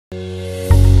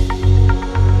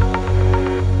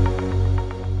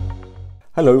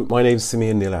Hello, my name is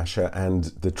Simeon Nilasha, and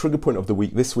the trigger point of the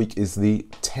week this week is the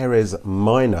teres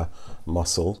minor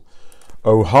muscle.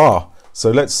 Oh ha!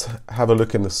 So let's have a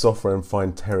look in the software and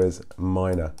find teres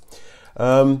minor.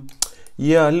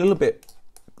 Yeah, a little bit,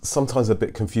 sometimes a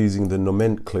bit confusing, the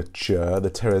nomenclature, the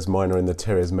teres minor and the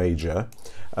teres major.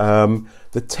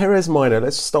 The teres minor,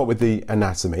 let's start with the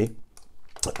anatomy.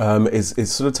 It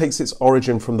sort of takes its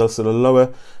origin from the sort of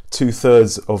lower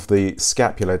 2/3 of the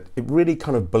scapula. It really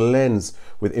kind of blends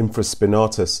with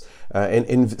infraspinatus.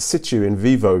 In situ, in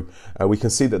vivo, we can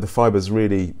see that the fibers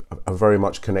really are very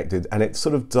much connected, and it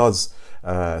sort of does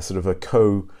sort of a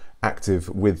co-active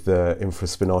with the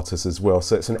infraspinatus as well.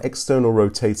 So it's an external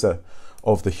rotator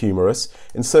of the humerus,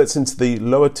 inserts into the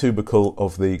lower tubercle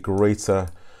of the greater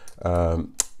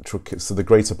so the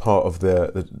greater part of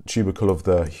the tubercle of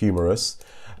the humerus,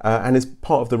 and is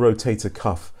part of the rotator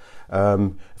cuff.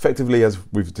 Effectively, as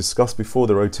we've discussed before,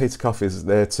 the rotator cuff is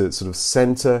there to sort of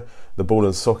center the ball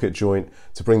and socket joint,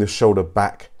 to bring the shoulder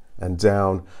back and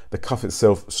down. The cuff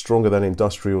itself, stronger than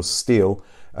industrial steel,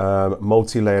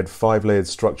 multi-layered, 5-layered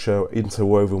structure,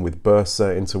 interwoven with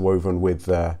bursa, interwoven with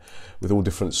all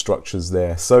different structures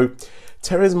there. So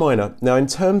teres minor. Now, in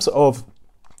terms of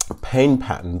pain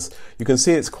patterns, you can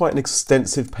see it's quite an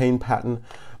extensive pain pattern,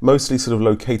 mostly sort of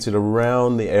located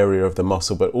around the area of the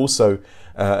muscle, but also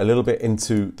a little bit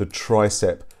into the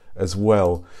tricep as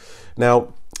well. Now,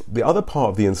 the other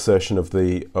part of the insertion of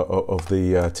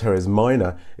the teres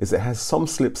minor is it has some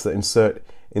slips that insert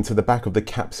into the back of the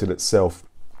capsule itself,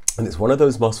 and it's one of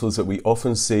those muscles that we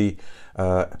often see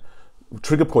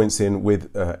trigger points in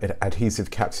with adhesive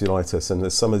capsulitis. And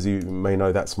as some of you may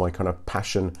know, that's my kind of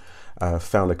passion.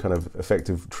 Found a kind of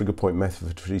effective trigger point method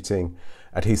for treating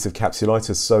adhesive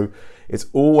capsulitis. So it's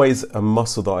always a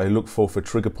muscle that I look for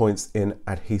trigger points in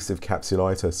adhesive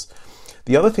capsulitis.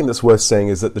 The other thing that's worth saying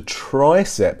is that the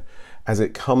tricep, as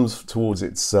it comes towards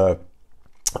the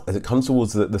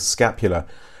scapula,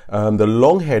 the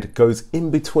long head goes in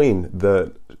between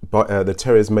the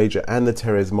teres major and the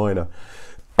teres minor.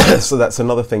 So that's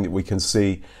another thing that we can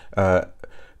see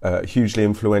hugely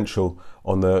influential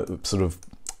on the sort of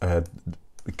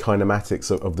kinematics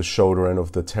of the shoulder and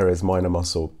of the teres minor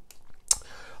muscle.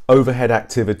 Overhead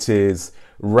activities,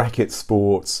 racket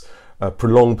sports,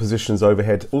 prolonged positions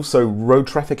overhead, also road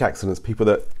traffic accidents, people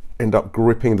that end up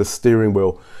gripping the steering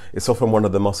wheel. It's often one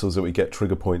of the muscles that we get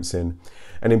trigger points in.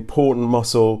 An important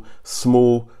muscle,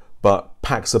 small, but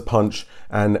packs a punch,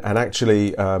 and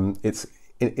actually it's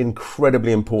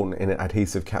incredibly important in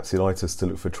adhesive capsulitis to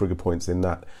look for trigger points in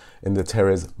the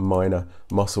teres minor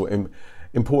muscle.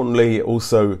 Importantly,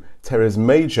 also teres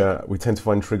major, we tend to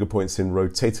find trigger points in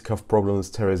rotator cuff problems,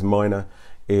 teres minor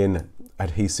in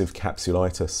adhesive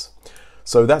capsulitis.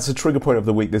 So that's a trigger point of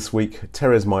the week this week,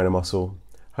 teres minor muscle.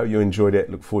 Hope you enjoyed it.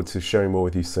 Look forward to sharing more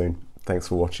with you soon. Thanks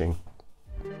for watching.